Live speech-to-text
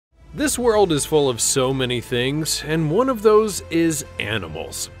This world is full of so many things, and one of those is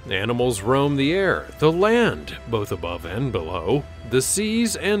animals. Animals roam the air, the land, both above and below, the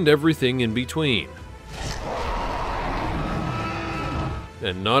seas, and everything in between.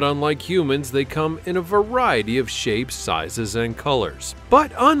 And not unlike humans, they come in a variety of shapes, sizes, and colors.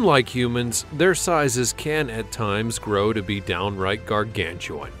 But unlike humans, their sizes can at times grow to be downright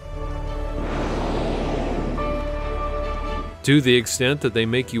gargantuan. To the extent that they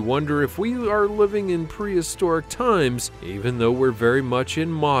make you wonder if we are living in prehistoric times, even though we're very much in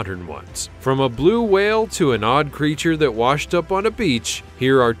modern ones. From a blue whale to an odd creature that washed up on a beach,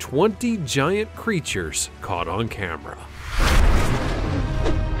 here are 20 giant creatures caught on camera.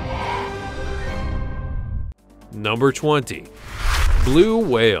 Number 20. Blue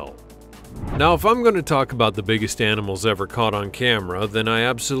whale. Now, if I'm going to talk about the biggest animals ever caught on camera, then I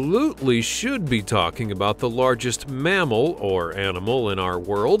absolutely should be talking about the largest mammal or animal in our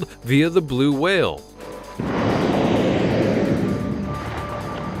world via the blue whale.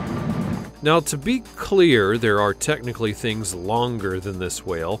 Now, to be clear, there are technically things longer than this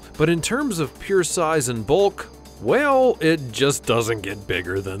whale, but in terms of pure size and bulk, well, it just doesn't get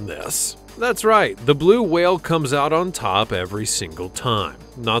bigger than this. That's right, the blue whale comes out on top every single time.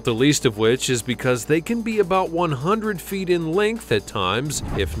 Not the least of which is because they can be about 100 feet in length at times,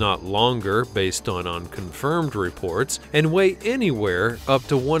 if not longer based on unconfirmed reports, and weigh anywhere up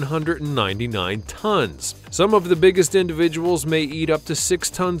to 199 tons. Some of the biggest individuals may eat up to 6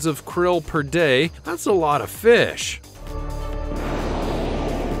 tons of krill per day. That's a lot of fish.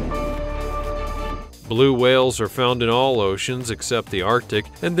 Blue whales are found in all oceans except the Arctic,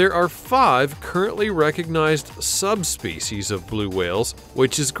 and there are 5 currently recognized subspecies of blue whales,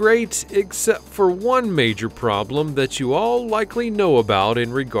 which is great except for one major problem that you all likely know about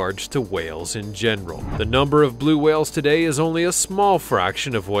in regards to whales in general. The number of blue whales today is only a small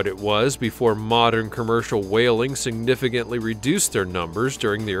fraction of what it was before modern commercial whaling significantly reduced their numbers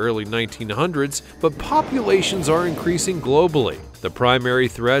during the early 1900s, but populations are increasing globally. The primary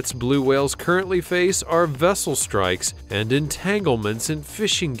threats blue whales currently face are vessel strikes and entanglements in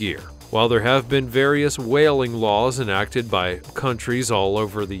fishing gear. While there have been various whaling laws enacted by countries all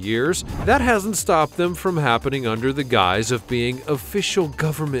over the years, that hasn't stopped them from happening under the guise of being official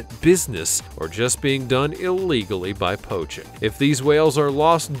government business or just being done illegally by poaching. If these whales are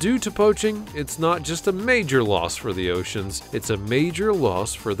lost due to poaching, it's not just a major loss for the oceans, it's a major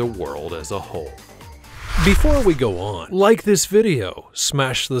loss for the world as a whole. Before we go on, like this video,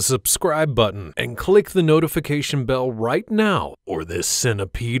 smash the subscribe button, and click the notification bell right now, or this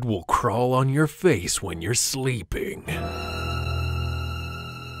centipede will crawl on your face when you're sleeping.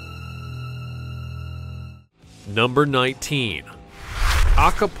 Number 19.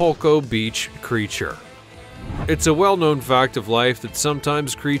 Acapulco Beach Creature. It's a well-known fact of life that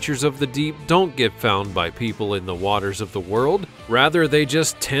sometimes creatures of the deep don't get found by people in the waters of the world. Rather, they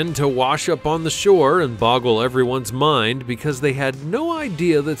just tend to wash up on the shore and boggle everyone's mind because they had no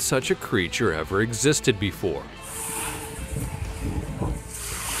idea that such a creature ever existed before.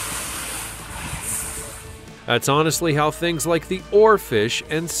 That's honestly how things like the oarfish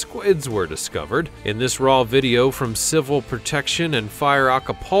and squids were discovered. In this raw video from Civil Protection and Fire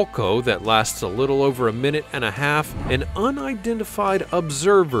Acapulco that lasts a little over a minute and a half, an unidentified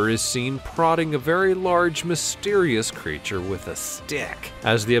observer is seen prodding a very large, mysterious creature with a stick.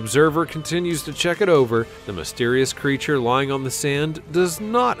 As the observer continues to check it over, the mysterious creature lying on the sand does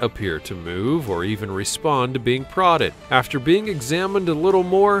not appear to move or even respond to being prodded. After being examined a little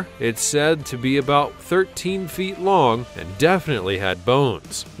more, it's said to be about 13 feet long and definitely had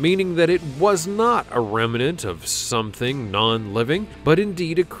bones, meaning that it was not a remnant of something non-living, but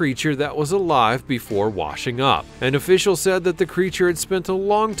indeed a creature that was alive before washing up. An official said that the creature had spent a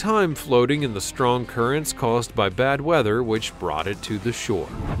long time floating in the strong currents caused by bad weather, which brought it to the shore.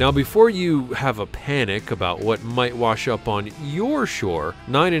 Now, before you have a panic about what might wash up on your shore,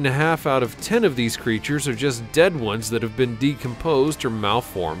 9.5 out of 10 of these creatures are just dead ones that have been decomposed or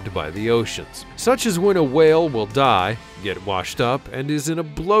malformed by the oceans. Such as when a whale will die, get washed up, and is in a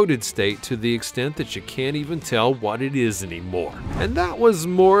bloated state to the extent that you can't even tell what it is anymore. And that was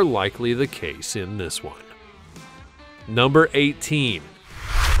more likely the case in this one. Number 18.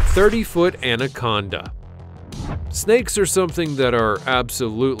 30-foot anaconda. Snakes are something that are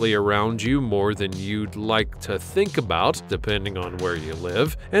absolutely around you more than you'd like to think about, depending on where you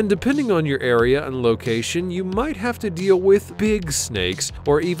live. And depending on your area and location, you might have to deal with big snakes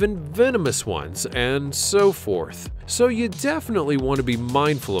or even venomous ones, and so forth. So you definitely want to be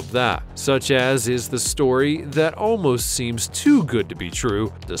mindful of that, such as is the story that almost seems too good to be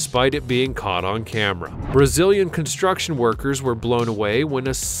true, despite it being caught on camera. Brazilian construction workers were blown away when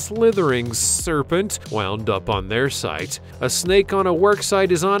a slithering serpent wound up on their site. A snake on a work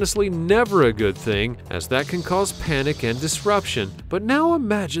site is honestly never a good thing, as that can cause panic and disruption. But now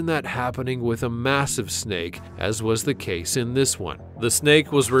imagine that happening with a massive snake, as was the case in this one. The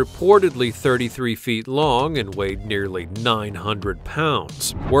snake was reportedly 33 feet long and weighed nearly 900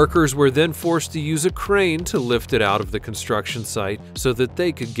 pounds. Workers were then forced to use a crane to lift it out of the construction site so that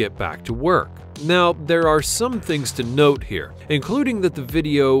they could get back to work. Now, there are some things to note here, including that the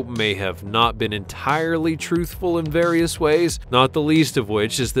video may have not been entirely truthful in various ways, not the least of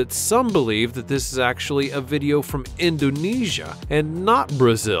which is that some believe that this is actually a video from Indonesia and not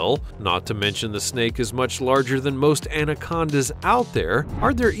Brazil, not to mention the snake is much larger than most anacondas out there.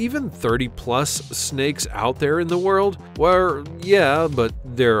 Are there even 30+ snakes out there in the world? Well, yeah, but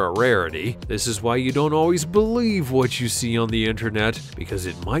they're a rarity. This is why you don't always believe what you see on the internet, because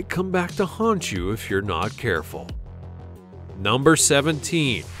it might come back to haunt you if you're not careful. Number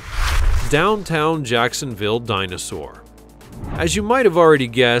 17. Downtown Jacksonville Dinosaur. As you might have already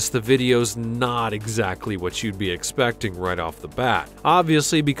guessed, the video's not exactly what you'd be expecting right off the bat.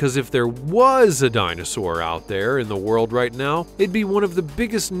 Obviously, because if there was a dinosaur out there in the world right now, it'd be one of the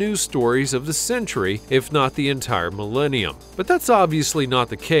biggest news stories of the century, if not the entire millennium. But that's obviously not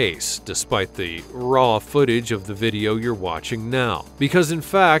the case, despite the raw footage of the video you're watching now. Because in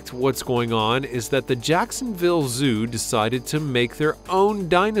fact, what's going on is that the Jacksonville Zoo decided to make their own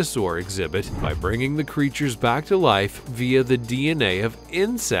dinosaur exhibit by bringing the creatures back to life via the DNA of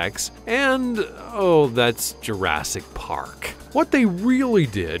insects and, oh, that's Jurassic Park. What they really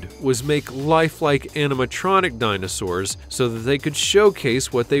did was make lifelike animatronic dinosaurs so that they could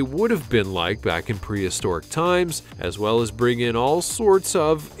showcase what they would have been like back in prehistoric times, as well as bring in all sorts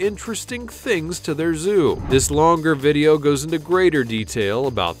of interesting things to their zoo. This longer video goes into greater detail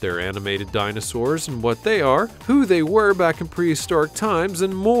about their animated dinosaurs and what they are, who they were back in prehistoric times,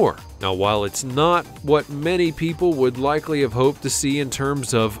 and more. Now, while it's not what many people would likely have hoped to see in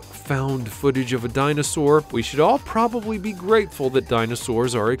terms of found footage of a dinosaur, we should all probably be grateful that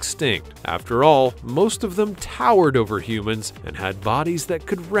dinosaurs are extinct. After all, most of them towered over humans and had bodies that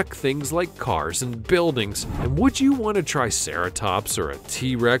could wreck things like cars and buildings. And would you want a Triceratops or a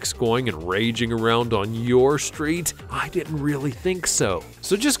T-Rex going and raging around on your street? I didn't really think so.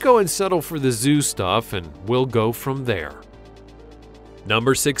 So just go and settle for the zoo stuff and we'll go from there.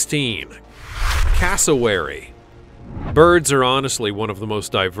 Number 16. Cassowary. Birds are honestly one of the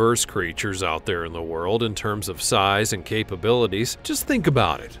most diverse creatures out there in the world in terms of size and capabilities. Just think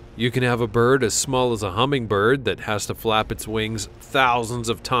about it. You can have a bird as small as a hummingbird that has to flap its wings thousands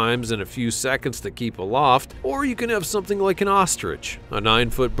of times in a few seconds to keep aloft, or you can have something like an ostrich, a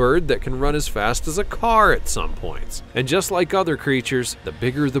 9-foot bird that can run as fast as a car at some points. And just like other creatures, the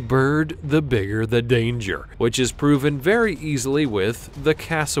bigger the bird, the bigger the danger, which is proven very easily with the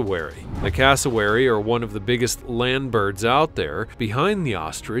cassowary. The cassowary are one of the biggest land birds out there, behind the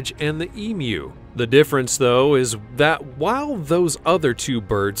ostrich and the emu. The difference, though, is that while those other two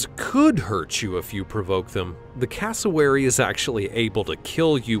birds could hurt you if you provoke them, the cassowary is actually able to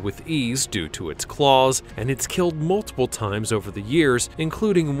kill you with ease due to its claws, and it's killed multiple times over the years,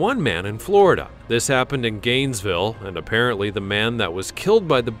 including one man in Florida. This happened in Gainesville, and apparently the man that was killed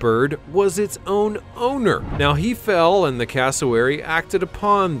by the bird was its own owner. Now, he fell, and the cassowary acted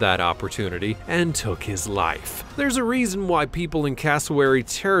upon that opportunity and took his life. There's a reason why people in cassowary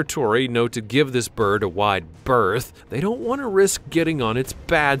territory know to give this bird a wide berth. They don't want to risk getting on its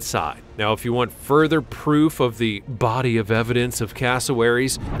bad side. Now, if you want further proof of the body of evidence of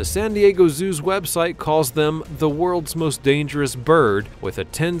cassowaries, the San Diego Zoo's website calls them the world's most dangerous bird, with a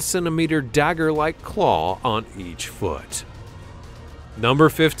 10-centimeter dagger-like claw on each foot. Number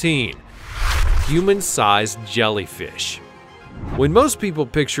 15. Human-sized jellyfish. When most people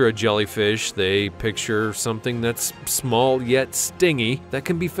picture a jellyfish, they picture something that's small yet stingy that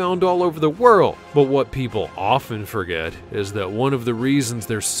can be found all over the world. But what people often forget is that one of the reasons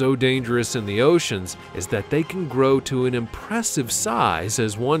they're so dangerous in the oceans is that they can grow to an impressive size,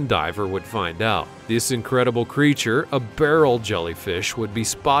 as one diver would find out. This incredible creature, a barrel jellyfish, would be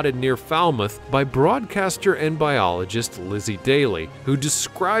spotted near Falmouth by broadcaster and biologist Lizzie Daly, who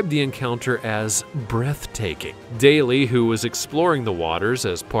described the encounter as breathtaking. Daly, who was explaining exploring the waters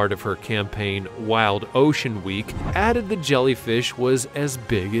as part of her campaign Wild Ocean Week, added the jellyfish was as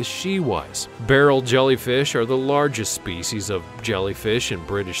big as she was. Barrel jellyfish are the largest species of jellyfish in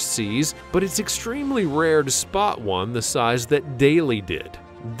British seas, but it's extremely rare to spot one the size that Daly did.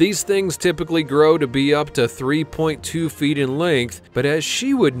 These things typically grow to be up to 3.2 feet in length, but as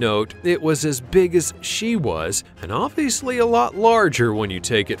she would note, it was as big as she was, and obviously a lot larger when you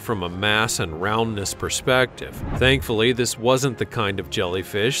take it from a mass and roundness perspective. Thankfully, this wasn't the kind of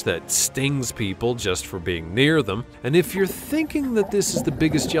jellyfish that stings people just for being near them, and if you're thinking that this is the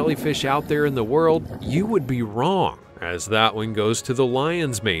biggest jellyfish out there in the world, you would be wrong, as that one goes to the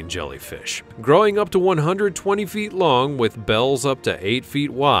lion's mane jellyfish. Growing up to 120 feet long with bells up to 8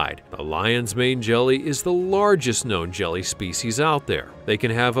 feet wide, the lion's mane jelly is the largest known jelly species out there. They can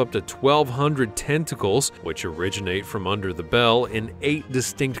have up to 1,200 tentacles, which originate from under the bell in 8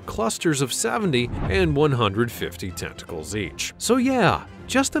 distinct clusters of 70 and 150 tentacles each. So yeah,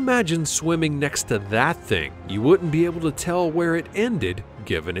 just imagine swimming next to that thing. You wouldn't be able to tell where it ended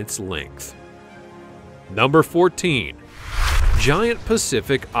given its length. Number 14. Giant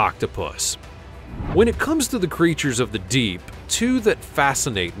Pacific Octopus. When it comes to the creatures of the deep, two that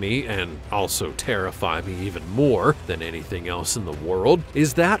fascinate me and also terrify me even more than anything else in the world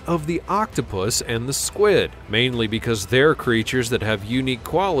is that of the octopus and the squid, mainly because they're creatures that have unique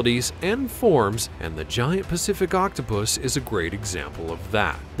qualities and forms, and the giant Pacific octopus is a great example of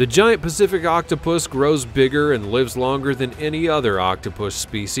that. The giant Pacific octopus grows bigger and lives longer than any other octopus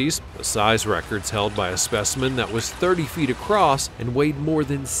species. The size record's held by a specimen that was 30 feet across and weighed more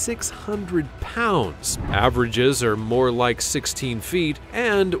than 600 pounds. Averages are more like 16 feet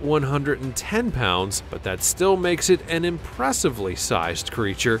and 110 pounds, but that still makes it an impressively sized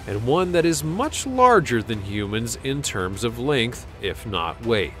creature and one that is much larger than humans in terms of length, if not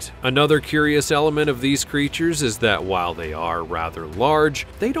weight. Another curious element of these creatures is that while they are rather large,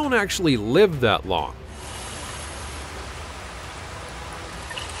 they don't actually live that long.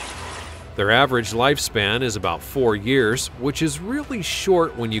 Their average lifespan is about 4 years, which is really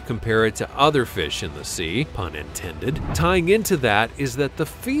short when you compare it to other fish in the sea, pun intended. Tying into that is that the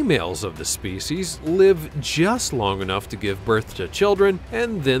females of the species live just long enough to give birth to children,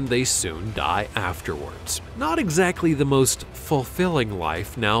 and then they soon die afterwards. Not exactly the most fulfilling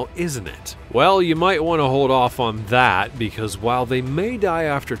life now, isn't it? Well, you might want to hold off on that, because while they may die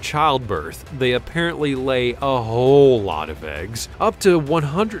after childbirth, they apparently lay a whole lot of eggs, up to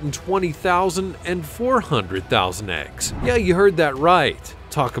 120,000 and 400,000 eggs. Yeah, you heard that right.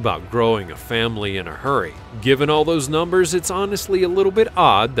 Talk about growing a family in a hurry. Given all those numbers, it's honestly a little bit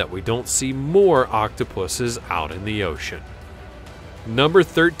odd that we don't see more octopuses out in the ocean. Number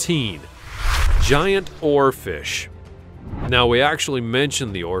 13. Giant oarfish. Now, we actually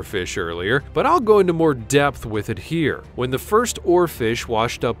mentioned the oarfish earlier, but I'll go into more depth with it here. When the first oarfish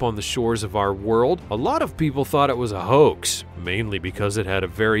washed up on the shores of our world, a lot of people thought it was a hoax, mainly because it had a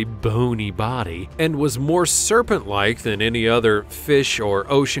very bony body and was more serpent-like than any other fish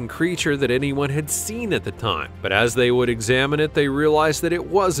or ocean creature that anyone had seen at the time. But as they would examine it, they realized that it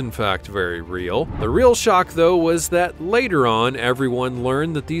was in fact very real. The real shock, though, was that later on, everyone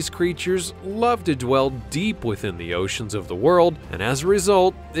learned that these creatures love to dwell deep within the oceans of the world, and as a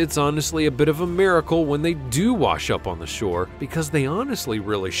result, it's honestly a bit of a miracle when they do wash up on the shore, because they honestly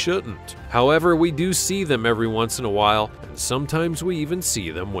really shouldn't. However, we do see them every once in a while, and sometimes we even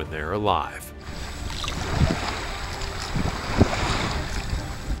see them when they're alive.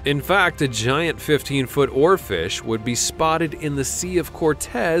 In fact, a giant 15-foot oarfish would be spotted in the Sea of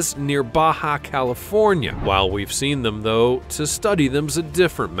Cortez near Baja California. While we've seen them, though, to study them's a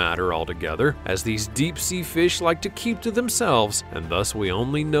different matter altogether, as these deep-sea fish like to keep to themselves, and thus we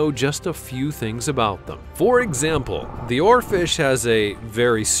only know just a few things about them. For example, the oarfish has a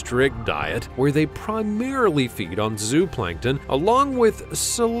very strict diet where they primarily feed on zooplankton, along with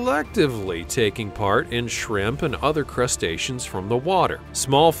selectively taking part in shrimp and other crustaceans from the water.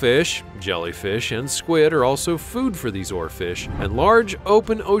 Small fish, jellyfish, and squid are also food for these oarfish, and large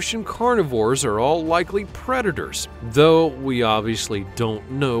open ocean carnivores are all likely predators, though we obviously don't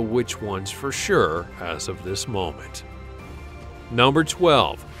know which ones for sure as of this moment. Number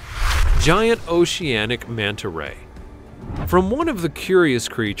 12. Giant oceanic manta ray. From one of the curious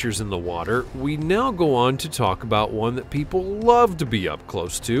creatures in the water, we now go on to talk about one that people love to be up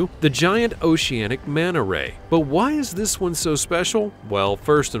close to, the giant oceanic manta ray. But why is this one so special? Well,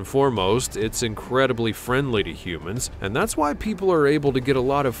 first and foremost, it's incredibly friendly to humans, and that's why people are able to get a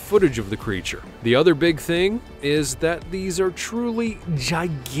lot of footage of the creature. The other big thing is that these are truly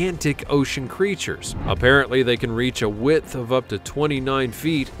gigantic ocean creatures. Apparently, they can reach a width of up to 29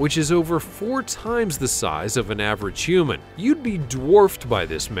 feet, which is over 4 times the size of an average human. human. You'd be dwarfed by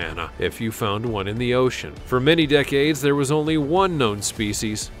this manna if you found one in the ocean. For many decades, there was only one known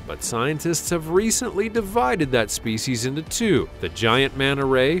species, but scientists have recently divided that species into two: the giant manta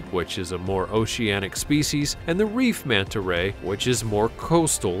ray, which is a more oceanic species, and the reef manta ray, which is more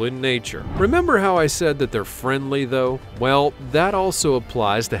coastal in nature. Remember how I said that they're friendly though? Well, that also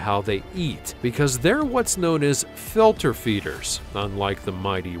applies to how they eat, because they're what's known as filter feeders, unlike the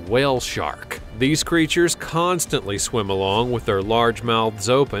mighty whale shark. These creatures constantly swim along with their large mouths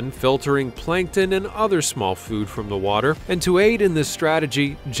open, filtering plankton and other small food from the water. And to aid in this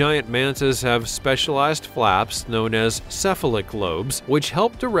strategy, giant mantas have specialized flaps known as cephalic lobes, which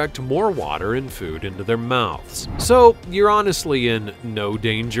help direct more water and food into their mouths. So you're honestly in no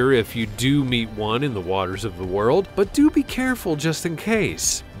danger if you do meet one in the waters of the world, but do be careful just in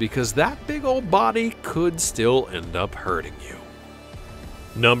case, because that big old body could still end up hurting you.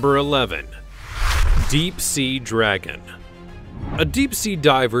 Number 11. Deep Sea Dragon. A deep-sea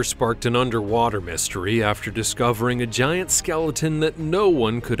diver sparked an underwater mystery after discovering a giant skeleton that no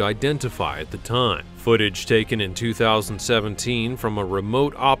one could identify at the time. Footage taken in 2017 from a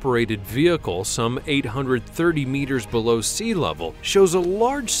remote-operated vehicle some 830 meters below sea level shows a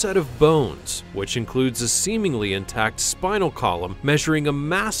large set of bones, which includes a seemingly intact spinal column measuring a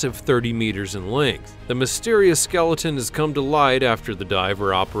massive 30 meters in length. The mysterious skeleton has come to light after the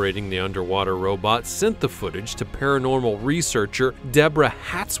diver operating the underwater robot sent the footage to paranormal researcher Deborah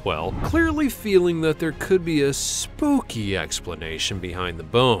Hatswell, clearly feeling that there could be a spooky explanation behind the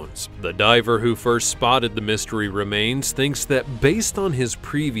bones. The diver who first spotted the mystery remains thinks that based on his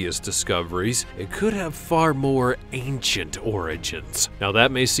previous discoveries, it could have far more ancient origins. Now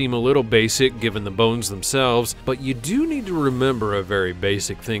that may seem a little basic given the bones themselves, but you do need to remember a very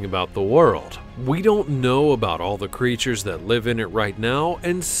basic thing about the world. We don't know about all the creatures that live in it right now,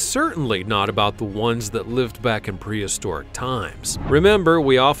 and certainly not about the ones that lived back in prehistoric times. Remember,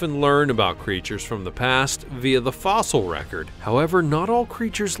 we often learn about creatures from the past via the fossil record. However, not all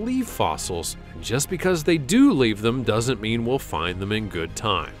creatures leave fossils. Just because they do leave them doesn't mean we'll find them in good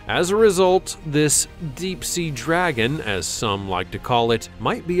time. As a result, this deep-sea dragon, as some like to call it,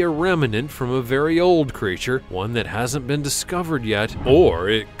 might be a remnant from a very old creature, one that hasn't been discovered yet. Or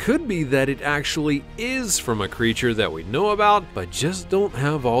it could be that it actually is from a creature that we know about, but just don't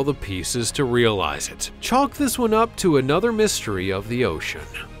have all the pieces to realize it. Chalk this one up to another mystery of the ocean.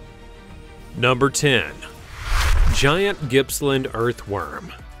 Number 10. Giant Gippsland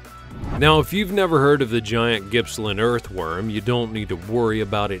Earthworm. Now, if you've never heard of the giant Gippsland earthworm, you don't need to worry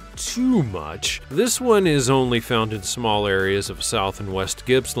about it too much. This one is only found in small areas of South and West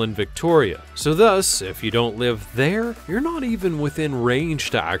Gippsland, Victoria. So thus, if you don't live there, you're not even within range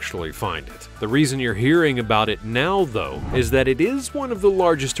to actually find it. The reason you're hearing about it now, though, is that it is one of the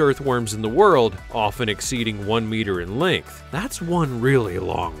largest earthworms in the world, often exceeding 1 meter in length. That's one really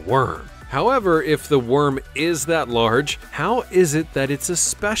long worm. However, if the worm is that large, how is it that it's a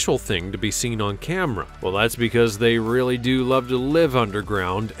special thing to be seen on camera? Well, that's because they really do love to live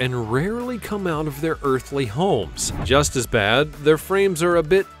underground and rarely come out of their earthly homes. Just as bad, their frames are a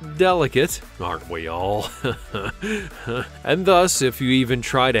bit delicate, aren't we all? And thus, if you even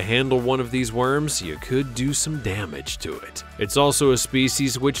try to handle one of these worms, you could do some damage to it. It's also a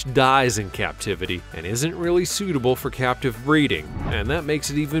species which dies in captivity and isn't really suitable for captive breeding, and that makes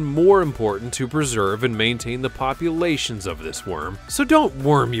it even more important to preserve and maintain the populations of this worm, so don't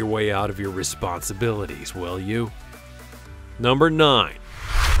worm your way out of your responsibilities, will you? Number 9.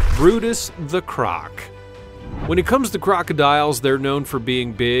 Brutus the Croc. When it comes to crocodiles, they're known for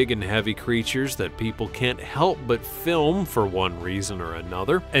being big and heavy creatures that people can't help but film for one reason or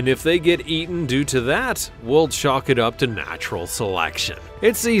another. And if they get eaten due to that, we'll chalk it up to natural selection.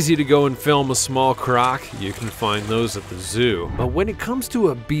 It's easy to go and film a small croc, you can find those at the zoo. But when it comes to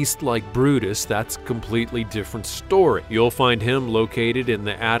a beast like Brutus, that's a completely different story. You'll find him located in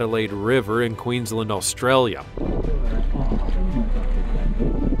the Adelaide River in Queensland, Australia.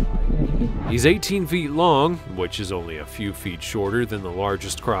 He's 18 feet long, which is only a few feet shorter than the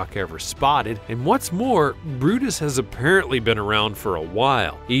largest croc ever spotted, and what's more, Brutus has apparently been around for a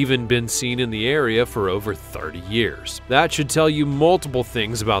while, even been seen in the area for over 30 years. That should tell you multiple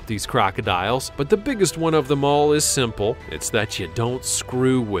things about these crocodiles, but the biggest one of them all is simple. It's that you don't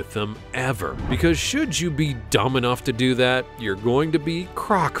screw with them ever, because should you be dumb enough to do that, you're going to be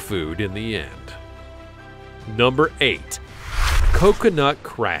croc food in the end. Number 8. Coconut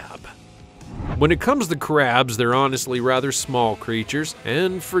Crab. When it comes to crabs, they're honestly rather small creatures,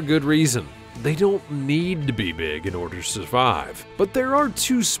 and for good reason. they don't need to be big in order to survive. But there are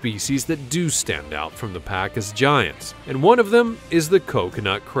two species that do stand out from the pack as giants, and one of them is the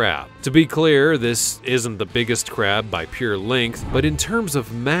coconut crab. To be clear, this isn't the biggest crab by pure length, but in terms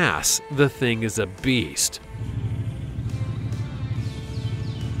of mass, the thing is a beast.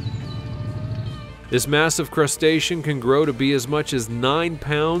 This massive crustacean can grow to be as much as 9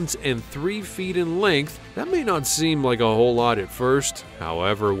 pounds and 3 feet in length. That may not seem like a whole lot at first.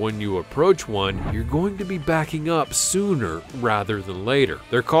 However, when you approach one, you're going to be backing up sooner rather than later.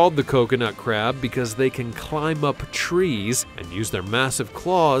 They're called the coconut crab because they can climb up trees and use their massive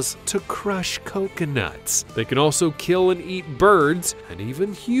claws to crush coconuts. They can also kill and eat birds, and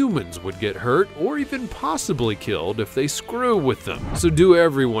even humans would get hurt or even possibly killed if they screw with them. So do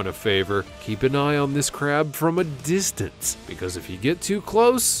everyone a favor, keep an eye on this crab from a distance, because if you get too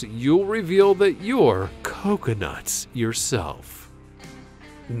close, you'll reveal that you're coconuts yourself.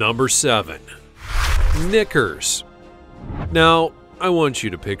 Number 7. Knickers. Now, I want you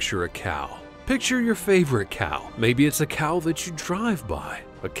to picture a cow. Picture your favorite cow. Maybe it's a cow that you drive by,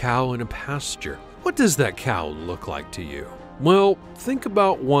 a cow in a pasture. What does that cow look like to you? Well, think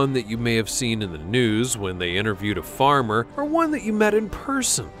about one that you may have seen in the news when they interviewed a farmer, or one that you met in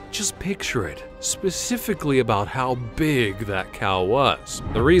person. Just picture it, specifically about how big that cow was.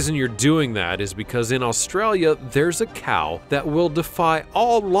 The reason you're doing that is because in Australia, there's a cow that will defy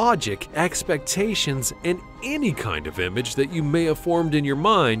all logic, expectations, and any kind of image that you may have formed in your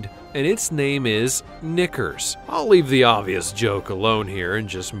mind, and its name is Knickers. I'll leave the obvious joke alone here and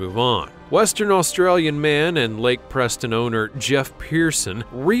just move on. Western Australian man and Lake Preston owner Jeff Pearson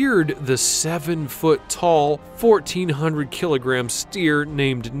reared the 7-foot-tall, 1,400-kilogram steer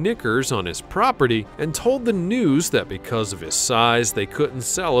named Knickers on his property and told the news that because of his size, they couldn't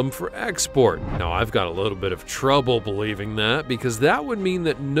sell him for export. Now, I've got a little bit of trouble believing that, because that would mean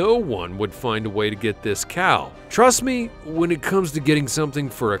that no one would find a way to get this cow. Trust me, when it comes to getting something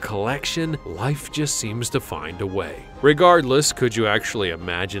for a collection, life just seems to find a way. Regardless, could you actually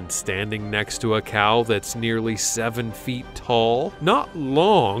imagine standing next to a cow that's nearly 7 feet tall? Not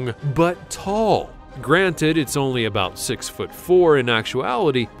long, but tall. Granted, it's only about 6'4" in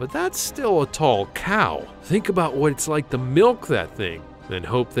actuality, but that's still a tall cow. Think about what it's like to milk that thing, and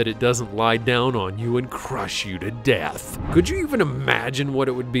hope that it doesn't lie down on you and crush you to death. Could you even imagine what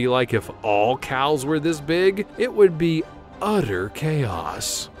it would be like if all cows were this big? It would be utter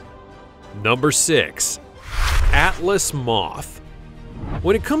chaos. Number 6. Atlas moth.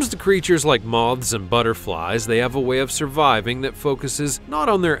 When it comes to creatures like moths and butterflies, they have a way of surviving that focuses not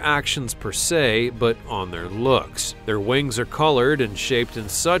on their actions per se, but on their looks. Their wings are colored and shaped in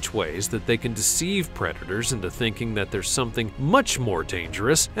such ways that they can deceive predators into thinking that there's something much more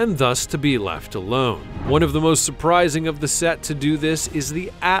dangerous and thus to be left alone. One of the most surprising of the set to do this is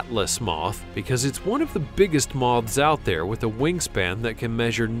the Atlas moth, because it's one of the biggest moths out there with a wingspan that can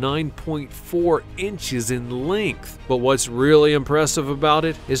measure 9.4 inches in length. But what's really impressive about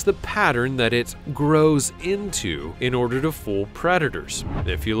it is the pattern that it grows into in order to fool predators.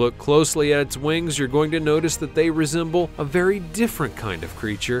 If you look closely at its wings, you're going to notice that they resemble a very different kind of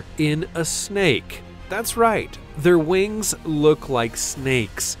creature in a snake. That's right, their wings look like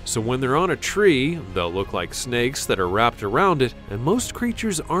snakes. So when they're on a tree, they'll look like snakes that are wrapped around it, and most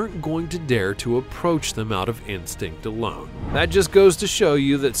creatures aren't going to dare to approach them out of instinct alone. That just goes to show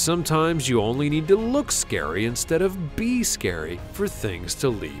you that sometimes you only need to look scary instead of be scary for things to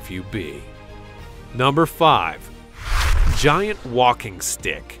leave you be. Number 5. Giant walking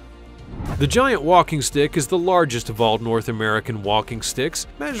stick. The giant walking stick is the largest of all North American walking sticks,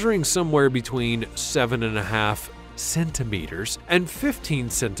 measuring somewhere between 7.5 centimeters and 15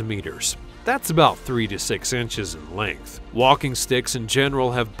 centimeters. That's about 3 to 6 inches in length. Walking sticks in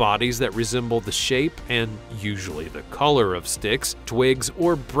general have bodies that resemble the shape and usually the color of sticks, twigs,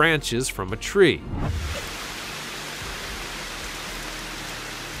 or branches from a tree.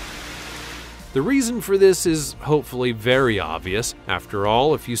 The reason for this is hopefully very obvious. After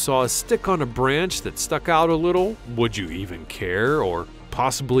all, if you saw a stick on a branch that stuck out a little, would you even care or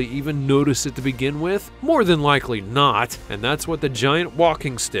possibly even notice it to begin with? More than likely not, and that's what the giant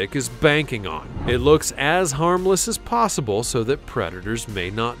walking stick is banking on. It looks as harmless as possible so that predators may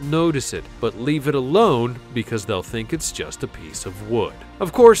not notice it, but leave it alone because they'll think it's just a piece of wood.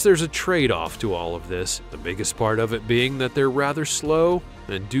 Of course, there's a trade-off to all of this, the biggest part of it being that they're rather slow,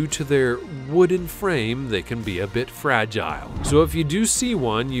 and due to their wooden frame, they can be a bit fragile. So if you do see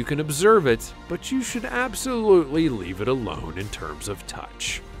one, you can observe it, but you should absolutely leave it alone in terms of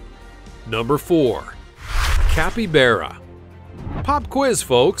touch. Number 4. Capybara. Pop quiz,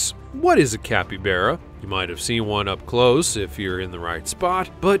 folks. What is a capybara? You might have seen one up close if you're in the right spot,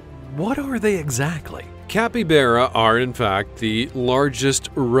 but what are they exactly? Capybara are in fact the largest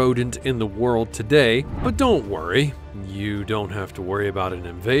rodent in the world today, but don't worry. You don't have to worry about an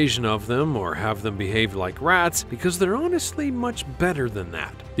invasion of them or have them behave like rats because they're honestly much better than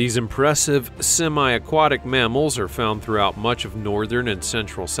that. These impressive semi-aquatic mammals are found throughout much of northern and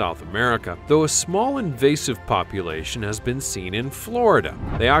central South America, though a small invasive population has been seen in Florida.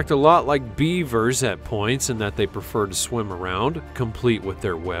 They act a lot like beavers at points in that they prefer to swim around, complete with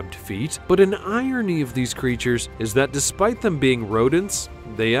their webbed feet. But an irony of these creatures is that despite them being rodents,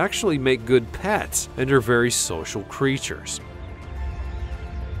 they actually make good pets and are very social creatures.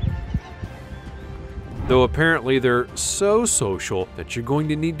 Though apparently they're so social that you're going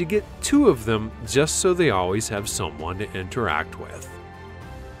to need to get 2 of them just so they always have someone to interact with.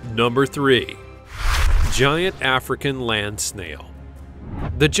 Number 3. Giant African land snail.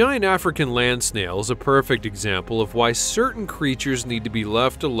 The giant African land snail is a perfect example of why certain creatures need to be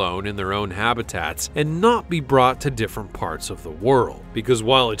left alone in their own habitats and not be brought to different parts of the world. Because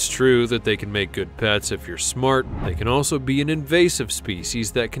while it's true that they can make good pets if you're smart, they can also be an invasive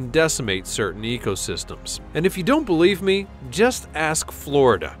species that can decimate certain ecosystems. And if you don't believe me, just ask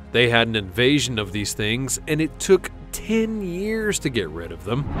Florida. They had an invasion of these things and it took 10 years to get rid of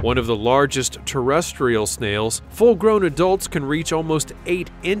them. One of the largest terrestrial snails, full-grown adults can reach almost 8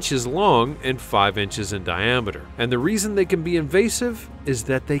 inches long and 5 inches in diameter. And the reason they can be invasive is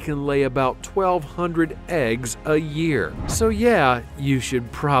that they can lay about 1,200 eggs a year. So yeah, you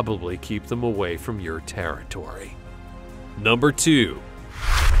should probably keep them away from your territory. Number 2.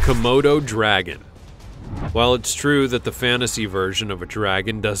 Komodo dragon. While it's true that the fantasy version of a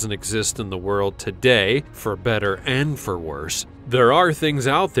dragon doesn't exist in the world today, for better and for worse, there are things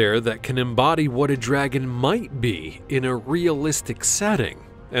out there that can embody what a dragon might be in a realistic setting.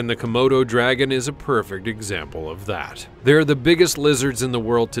 And the Komodo dragon is a perfect example of that. They're the biggest lizards in the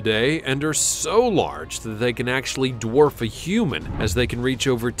world today and are so large that they can actually dwarf a human, as they can reach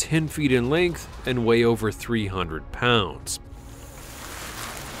over 10 feet in length and weigh over 300 pounds.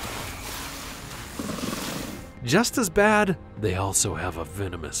 Just as bad, they also have a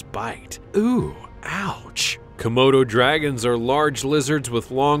venomous bite. Ooh, ouch. Komodo dragons are large lizards with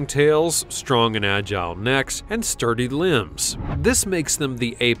long tails, strong and agile necks, and sturdy limbs. This makes them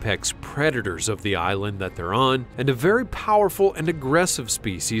the apex predators of the island that they're on, and a very powerful and aggressive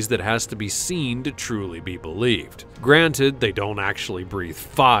species that has to be seen to truly be believed. Granted, they don't actually breathe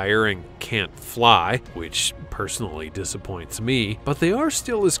fire and can't fly, which personally disappoints me, but they are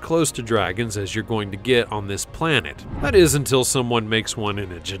still as close to dragons as you're going to get on this planet. That is until someone makes one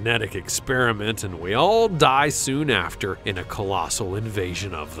in a genetic experiment and we all die soon after in a colossal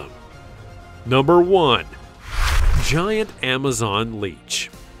invasion of them. Number 1. Giant Amazon leech.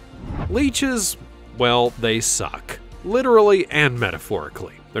 Leeches, well, they suck. Literally and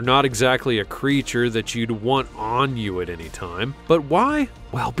metaphorically. They're not exactly a creature that you'd want on you at any time. But why?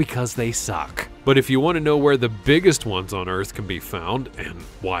 Well, because they suck. But if you want to know where the biggest ones on Earth can be found, and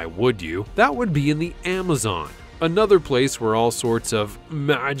why would you, that would be in the Amazon. Another place where all sorts of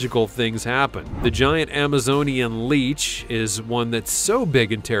magical things happen. The giant Amazonian leech is one that's so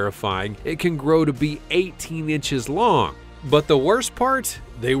big and terrifying, it can grow to be 18 inches long. But the worst part?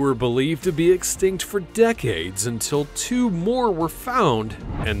 They were believed to be extinct for decades until 2 more were found.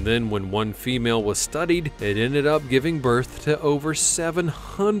 And then when one female was studied, it ended up giving birth to over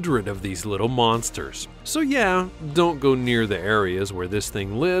 700 of these little monsters. So yeah, don't go near the areas where this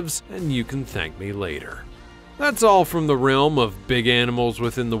thing lives, and you can thank me later. That's all from the realm of big animals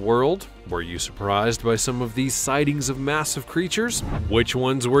within the world. Were you surprised by some of these sightings of massive creatures? Which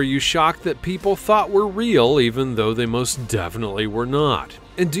ones were you shocked that people thought were real even though they most definitely were not?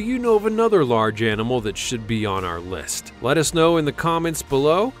 And do you know of another large animal that should be on our list? Let us know in the comments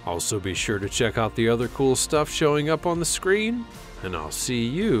below. Also be sure to check out the other cool stuff showing up on the screen, and I'll see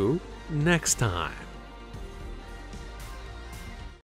you next time.